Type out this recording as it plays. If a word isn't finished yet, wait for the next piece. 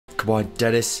Come on,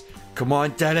 Dennis. Come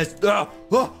on, Dennis. What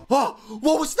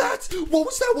was that? What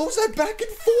was that? What was that back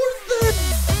and forth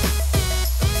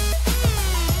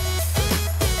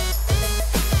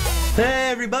there?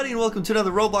 Hey everybody, and welcome to another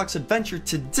Roblox adventure.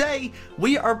 Today,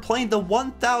 we are playing the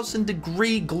 1000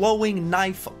 degree glowing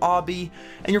knife obby.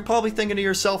 And you're probably thinking to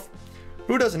yourself,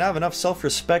 who doesn't have enough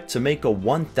self-respect to make a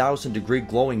 1000 degree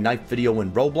glowing knife video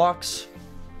in Roblox?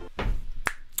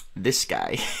 This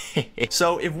guy.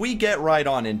 So if we get right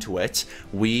on into it,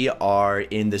 we are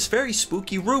in this very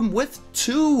spooky room with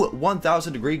two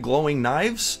 1000 degree glowing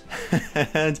knives.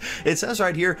 And it says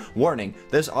right here, warning,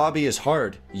 this obby is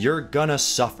hard. You're gonna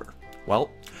suffer. Well,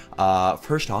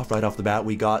 first off, right off the bat,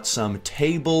 we got some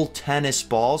table tennis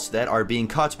balls that are being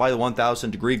cut by the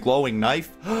 1000 degree glowing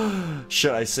knife.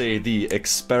 Should I say the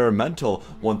experimental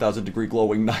 1000 degree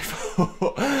glowing knife?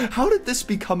 How did this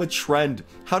become a trend?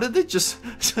 How did it just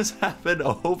happen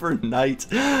overnight?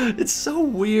 It's so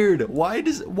weird. Why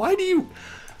is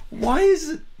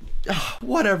it?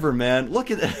 Whatever, man.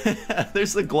 Look at it.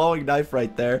 There's the glowing knife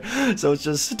right there. So it's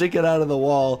just sticking out of the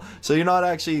wall. So you're not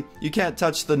actually, you can't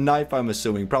touch the knife, I'm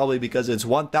assuming. Probably because it's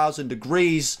 1000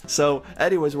 degrees. So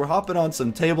anyways, we're hopping on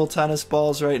some table tennis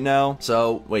balls right now.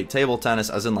 So wait, table tennis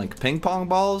as in like ping pong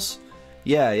balls?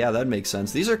 Yeah, that makes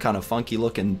sense. These are kind of funky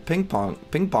looking ping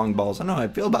pong balls. I don't know how I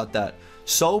feel about that.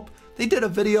 Soap? They did a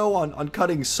video on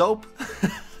cutting soap.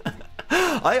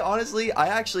 I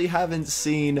actually haven't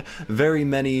seen very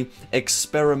many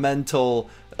experimental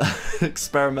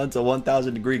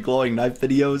 1000 degree glowing knife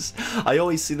videos. I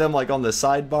always see them like on the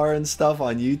sidebar and stuff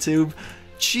on YouTube.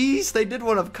 Cheese? They did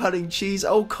one of cutting cheese.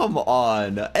 Oh, come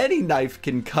on. Any knife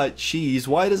can cut cheese.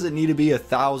 Why does it need to be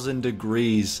 1000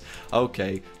 degrees?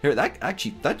 Okay. Here, that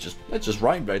just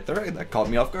rhymed right there. That caught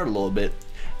me off guard a little bit.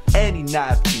 Any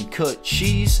knife can cut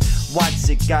cheese. Why's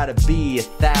it gotta be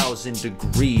 1000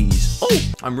 degrees? Oh,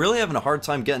 I'm really having a hard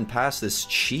time getting past this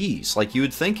cheese. Like, you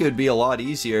would think it would be a lot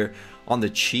easier on the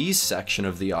cheese section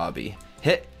of the obby.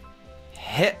 Hip.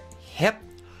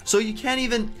 So you can't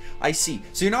even, I see.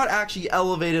 So you're not actually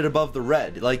elevated above the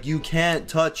red. Like, you can't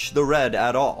touch the red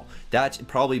at all. That's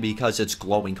probably because it's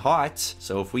glowing hot.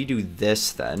 So if we do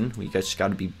this then, we just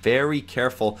gotta be very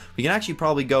careful. We can actually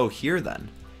probably go here then.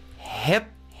 Hip.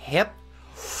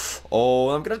 Oh,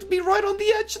 I'm gonna have to be right on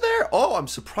the edge there. Oh, I'm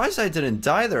surprised I didn't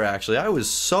die there, actually. I was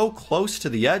so close to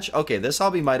the edge. Okay, this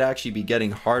hobby might actually be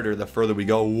getting harder the further we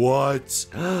go. What?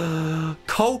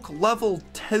 Coke level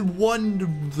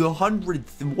 1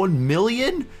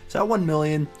 million? Is that 1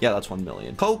 million? Yeah, that's 1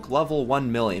 million. Coke level 1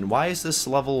 million. Why is this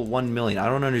level 1 million? I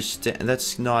don't understand.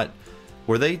 That's not...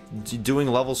 Were they doing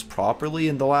levels properly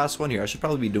in the last one? Here, I should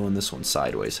probably be doing this one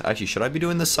sideways. Actually, should I be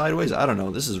doing this sideways? I don't know.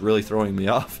 This is really throwing me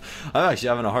off. I'm actually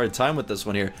having a hard time with this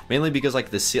one here. Mainly because, like,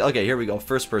 the ceiling... Okay, here we go.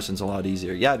 First person's a lot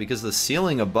easier. Yeah, because the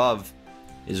ceiling above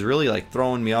is really, like,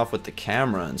 throwing me off with the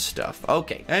camera and stuff.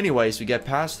 Okay. Anyways, we get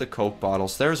past the Coke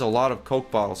bottles. There's a lot of Coke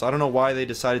bottles. I don't know why they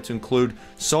decided to include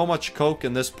so much Coke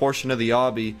in this portion of the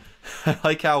obby. I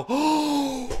like how...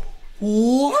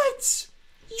 What?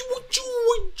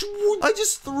 I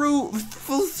just fell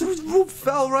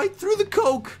right through the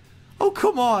Coke. Oh,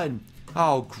 come on.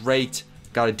 Oh, great.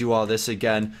 Gotta do all this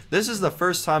again. This is the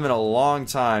first time in a long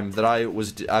time that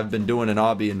I've been doing an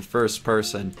obby in first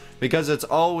person, because it's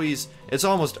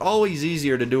almost always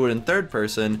easier to do it in third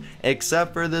person,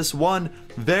 except for this one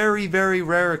very, very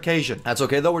rare occasion. That's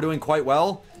okay though, we're doing quite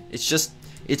well.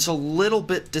 It's a little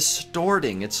bit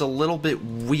distorting. It's a little bit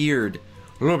weird.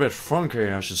 A little bit funky,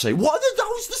 I should say. What? That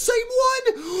was the same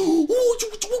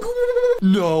one?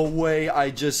 No way,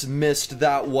 I just missed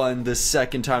that one the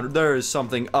second time. There is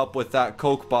something up with that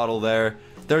Coke bottle there.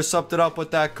 There's something up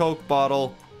with that Coke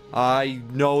bottle. I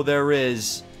know there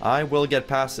is. I will get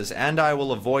past this, and I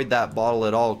will avoid that bottle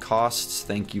at all costs.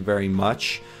 Thank you very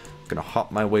much. Gonna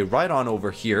hop my way right on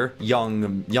over here.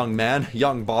 Young man,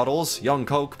 young bottles, young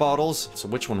Coke bottles. So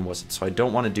which one was it? So I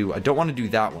don't want to do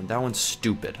that one. That one's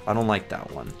stupid. I don't like that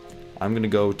one. I'm gonna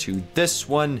go to this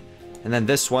one and then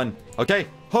this one. Okay.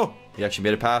 Oh, he actually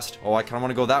made it past. Oh, I kind of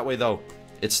want to go that way though.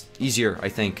 It's easier, I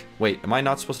think. Wait, am I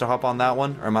not supposed to hop on that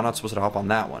one, or am I not supposed to hop on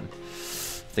that one? I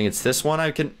think it's this one.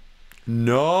 I can...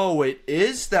 No, it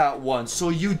is that one. So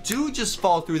you do just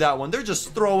fall through that one. They're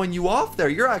just throwing you off there.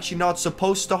 You're actually not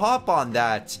supposed to hop on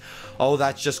that. Oh,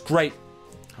 that's just great.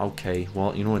 Okay,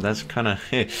 well, you know what, that's kind of,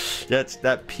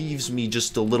 that peeves me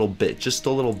just a little bit,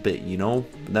 you know?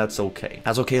 That's okay.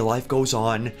 That's okay, life goes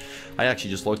on. I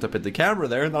actually just looked up at the camera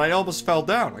there, and then I almost fell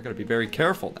down. I gotta be very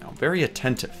careful now, very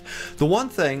attentive. The one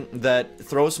thing that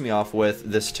throws me off with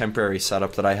this temporary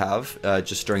setup that I have,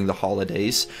 just during the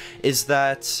holidays, is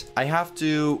that I have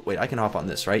to, wait, I can hop on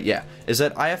this, right? Yeah, is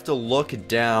that I have to look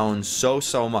down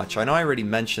so much. I know I already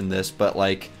mentioned this, but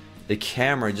like, the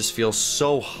camera just feels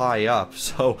so high up.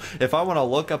 So if I want to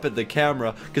look up at the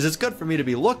camera, because it's good for me to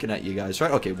be looking at you guys,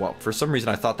 right? Okay, well, for some reason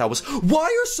I thought that was, why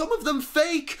are some of them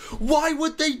fake? Why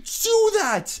would they do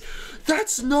that?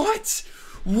 That's not,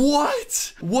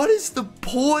 what is the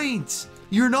point?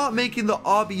 You're not making the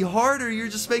obby harder, you're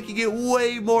just making it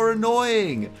way more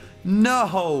annoying.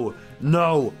 No,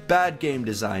 bad game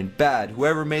design, bad.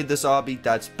 Whoever made this obby,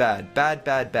 that's bad.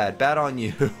 Bad on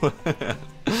you.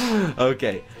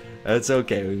 Okay. That's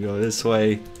okay, we can go this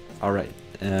way. Alright,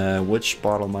 which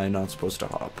bottle am I not supposed to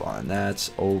hop on?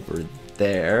 That's over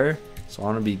there. So I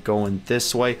want to be going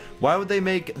this way. Why would they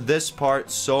make this part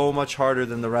so much harder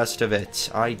than the rest of it?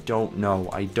 I don't know.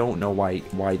 I don't know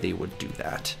why they would do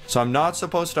that. So I'm not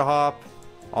supposed to hop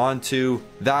onto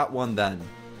that one then.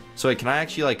 So wait, can I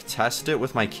actually like test it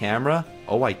with my camera?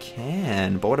 Oh, I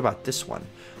can. But what about this one?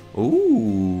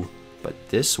 Ooh. But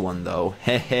this one though,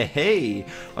 hey.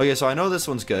 Okay, so I know this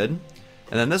one's good. And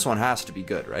then this one has to be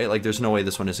good, right? Like there's no way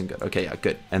this one isn't good. Okay, yeah,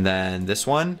 good. And then this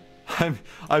one,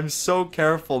 I'm so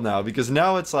careful now because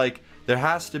now it's like there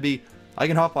has to be, I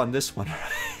can hop on this one.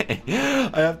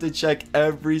 I have to check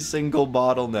every single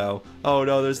bottle now. Oh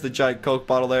no, there's the giant Coke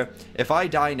bottle there. If I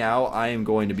die now, I am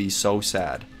going to be so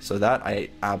sad. So that I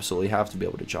absolutely have to be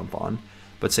able to jump on.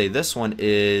 But say this one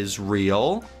is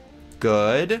real.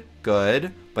 Good.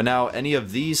 But now any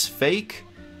of these fake,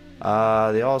 they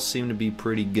all seem to be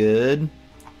pretty good.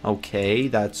 Okay,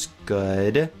 that's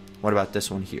good. What about this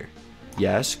one here?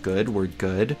 Yes, good, we're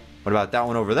good. What about that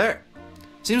one over there?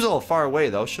 Seems a little far away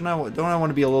though. Don't I want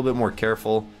to be a little bit more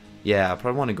careful? Yeah, but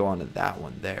I want to go on to that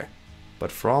one there.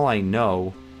 But for all I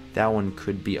know, that one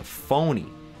could be a phony.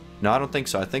 No, I don't think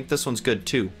so. I think this one's good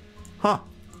too. Huh,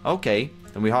 okay.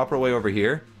 Then we hop our way over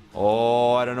here.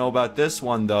 Oh, I don't know about this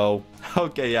one though.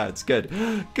 Okay, yeah, it's good.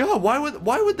 God,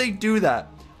 why would they do that?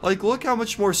 Like, look how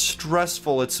much more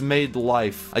stressful it's made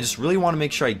life. I just really want to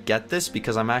make sure I get this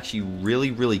because I'm actually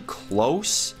really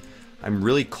close. I'm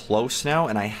really close now,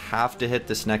 and I have to hit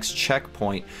this next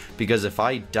checkpoint because if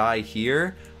I die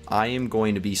here, I am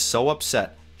going to be so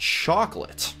upset.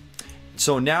 Chocolate.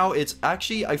 So now it's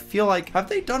actually, I feel like, have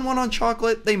they done one on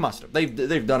chocolate? They must have.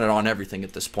 They've done it on everything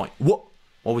at this point. What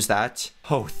was that?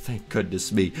 Oh, thank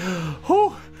goodness me.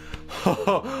 Oh,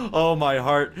 my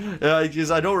heart.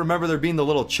 Because I don't remember there being the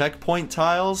little checkpoint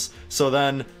tiles. So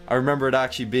then I remember it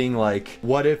actually being like,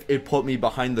 what if it put me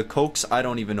behind the Cokes? I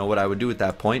don't even know what I would do at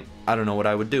that point. I don't know what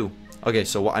I would do. Okay,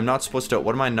 so I'm not supposed to,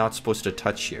 what am I not supposed to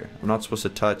touch here? I'm not supposed to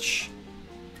touch,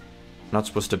 I'm not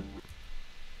supposed to,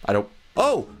 I don't,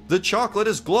 oh, the chocolate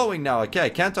is glowing now. Okay, I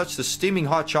can't touch the steaming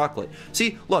hot chocolate.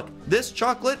 See, look, this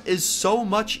chocolate is so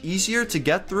much easier to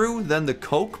get through than the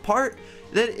Coke part.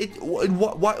 That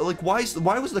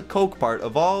why was the Coke part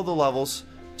of all the levels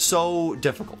so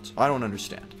difficult? I don't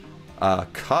understand.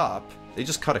 Cup? They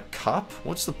just cut a cup?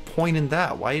 What's the point in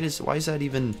that? Why is that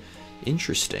even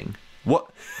interesting? What?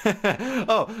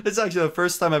 Oh, it's actually the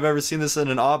first time I've ever seen this in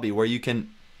an obby where you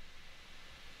can,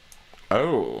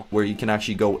 oh, where you can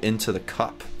actually go into the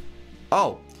cup.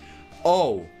 Oh,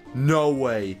 no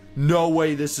way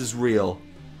this is real.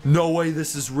 No way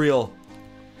this is real.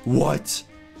 What?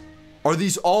 Are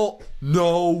these all?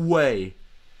 No way.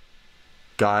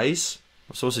 Guys,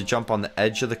 I'm supposed to jump on the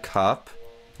edge of the cup.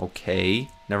 Okay,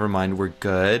 never mind, we're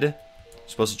good. I'm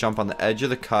supposed to jump on the edge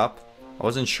of the cup. I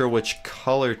wasn't sure which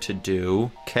color to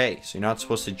do. Okay, so you're not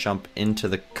supposed to jump into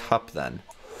the cup then.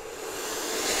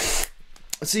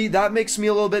 See, that makes me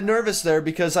a little bit nervous there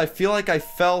because I feel like I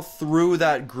fell through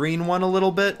that green one a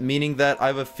little bit, meaning that I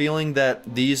have a feeling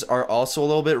that these are also a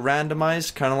little bit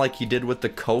randomized, kind of like you did with the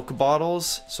Coke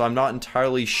bottles, so I'm not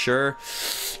entirely sure.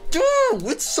 Dude,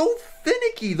 it's so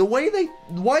finicky. The way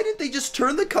why didn't they just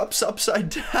turn the cups upside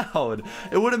down?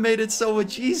 It would have made it so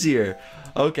much easier.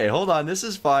 Okay, hold on. This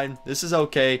is fine. This is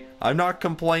okay. I'm not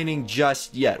complaining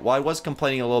just yet. Well, I was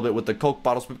complaining a little bit with the Coke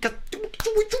bottles, but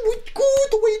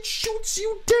the way it shoots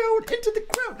you down into the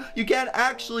ground. You can't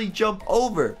actually jump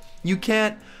over. You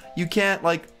can't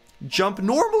like jump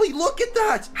normally. Look at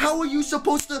that. How are you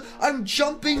supposed to? I'm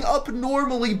jumping up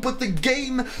normally, but the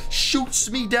game shoots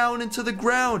me down into the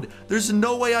ground. There's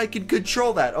no way I can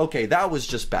control that. Okay, that was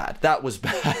just bad. That was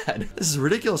bad. This is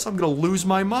ridiculous. I'm gonna lose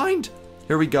my mind.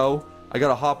 Here we go. I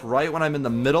gotta hop right when I'm in the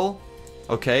middle.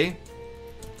 Okay.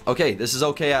 Okay, this is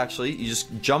okay, actually. You just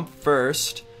jump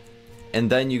first, and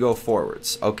then you go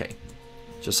forwards. Okay.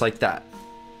 Just like that.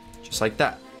 Just like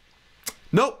that.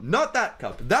 Nope, not that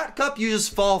cup. That cup you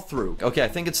just fall through. Okay, I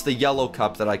think it's the yellow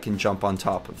cup that I can jump on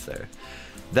top of there.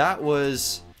 That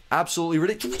was absolutely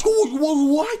ridiculous.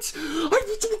 What?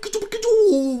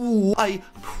 I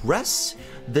press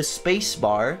the space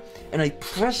bar, and I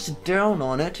press down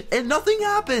on it, and nothing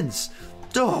happens.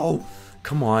 Oh,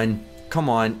 come on. Come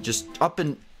on, just up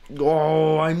and...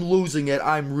 Oh, I'm losing it.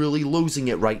 I'm really losing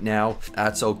it right now.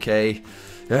 That's okay.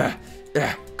 Yeah,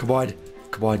 come on.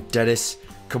 Come on, Dennis.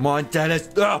 Come on, Dennis.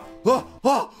 What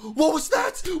was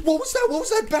that? What was that? What was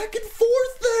that back and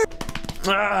forth there?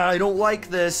 I don't like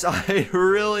this. I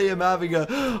really am having a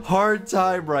hard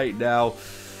time right now.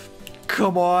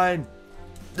 Come on.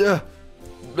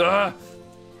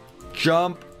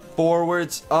 Jump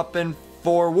forwards, up and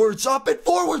forwards, up and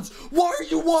forwards. Why are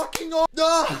you walking on?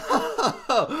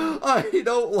 I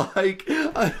don't like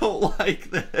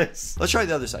this. Let's try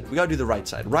the other side. We gotta do the right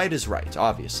side. Right is right,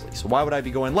 obviously. So why would I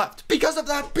be going left? Because of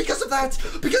that, because it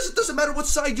doesn't matter what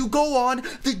side you go on,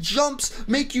 the jumps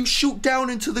make you shoot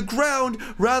down into the ground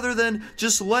rather than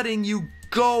just letting you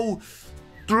go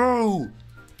through.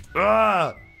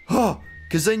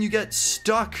 Because then you get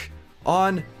stuck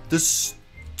on the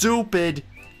stupid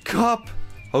cup.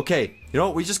 Okay, you know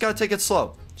what? We just gotta take it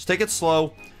slow. Just take it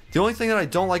slow. The only thing that I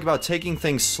don't like about taking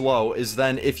things slow is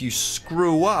then if you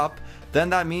screw up,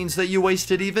 then that means that you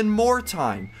wasted even more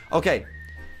time. Okay,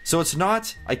 so it's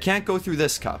not, I can't go through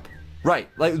this cup. Right,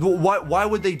 like, why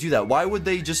would they do that? Why would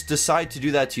they just decide to do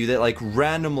that to you, that like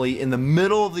randomly in the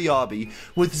middle of the obby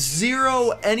with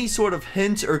zero any sort of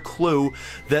hint or clue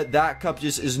that that cup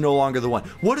just is no longer the one?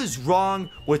 What is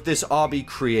wrong with this obby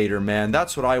creator, man?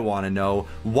 That's what I want to know.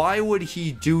 Why would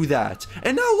he do that?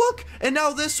 And now look, and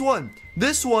now this one,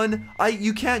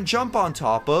 you can't jump on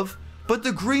top of, but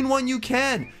the green one you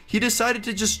can. He decided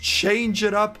to just change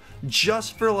it up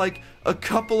just for like a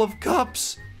couple of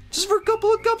cups. Just for a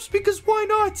couple of cups, because why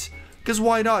not? Because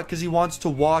why not? Because he wants to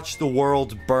watch the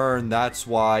world burn. That's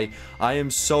why. I am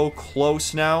so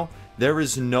close now. There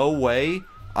is no way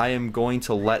I am going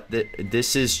to let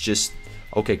this is just...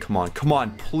 Okay, come on. Come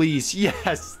on, please.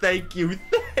 Yes, thank you.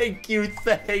 Thank you.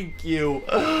 Thank you.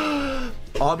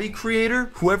 Obby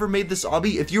creator, whoever made this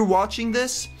obby, if you're watching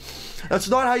this, that's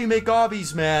not how you make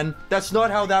obbies, man. That's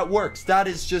not how that works. That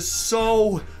is just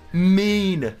so...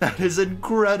 mean. That is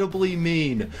incredibly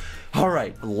mean.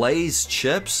 Alright, Lay's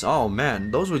chips. Oh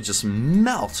man, those would just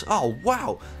melt. Oh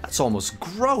wow, that's almost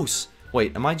gross.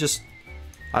 Wait, am I just...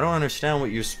 I don't understand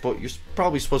what you're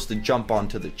probably supposed to jump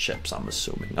onto the chips, I'm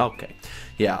assuming. Okay.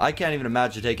 Yeah, I can't even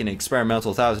imagine taking an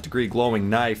experimental 1000-degree glowing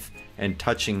knife and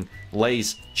touching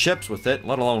Lay's chips with it,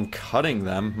 let alone cutting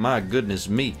them. My goodness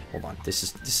me. Hold on,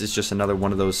 this is just another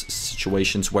one of those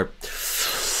situations where...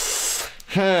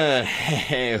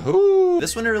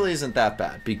 This one really isn't that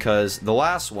bad, because the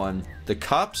last one, the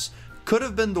cups, could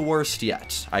have been the worst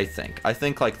yet, I think. I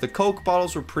think, like, the Coke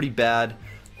bottles were pretty bad,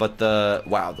 but the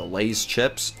Lay's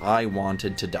chips, I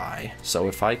wanted to die. So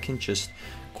if I can just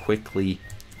quickly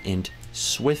and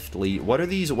swiftly... What are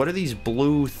these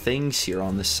blue things here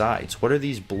on the sides? What are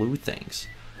these blue things?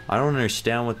 I don't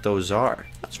understand what those are.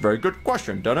 That's a very good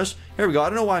question, Dennis. Here we go. I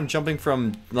don't know why I'm jumping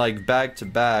from, like, bag to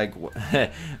bag.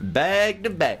 Bag to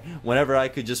bag. Whenever I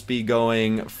could just be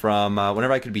going from...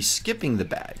 whenever I could be skipping the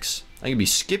bags. I could be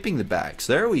skipping the bags.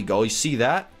 There we go. You see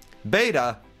that?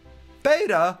 Beta.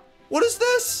 Beta? What is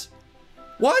this?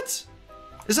 What?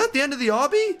 Is that the end of the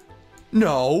obby?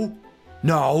 No.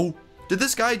 No. Did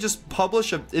this guy just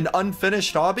publish an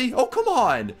unfinished obby? Oh, come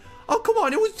on. Oh, come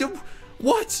on. It was...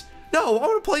 What? No, I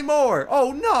want to play more.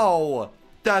 Oh no,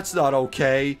 that's not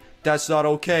okay. That's not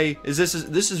okay. This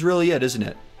is really it, isn't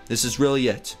it? This is really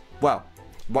it. Wow.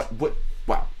 What?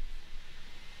 Wow.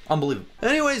 Unbelievable.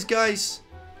 Anyways, guys,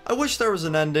 I wish there was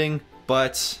an ending,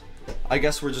 but I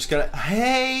guess we're just gonna...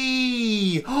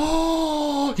 Hey!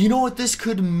 Oh, you know what this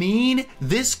could mean?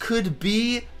 This could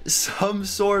be some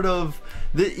sort of...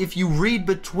 If you read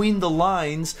between the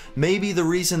lines, maybe the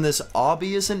reason this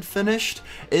obby isn't finished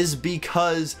is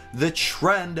because the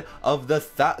trend of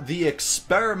the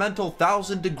experimental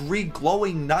 1000-degree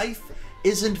glowing knife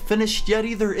isn't finished yet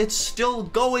either. It's still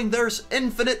going. There's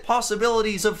infinite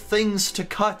possibilities of things to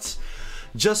cut.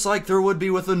 Just like there would be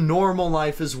with a normal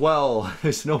knife as well.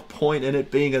 There's no point in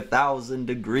it being 1000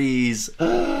 degrees.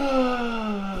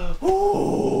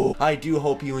 Ooh. I do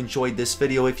hope you enjoyed this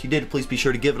video. If you did, please be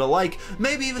sure to give it a like.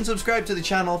 Maybe even subscribe to the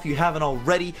channel if you haven't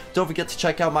already. Don't forget to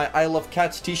check out my I Love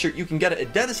Cats t-shirt. You can get it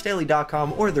at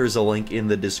DennisDaily.com, or there's a link in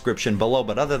the description below.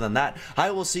 But other than that, I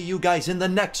will see you guys in the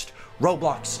next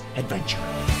Roblox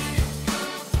adventure.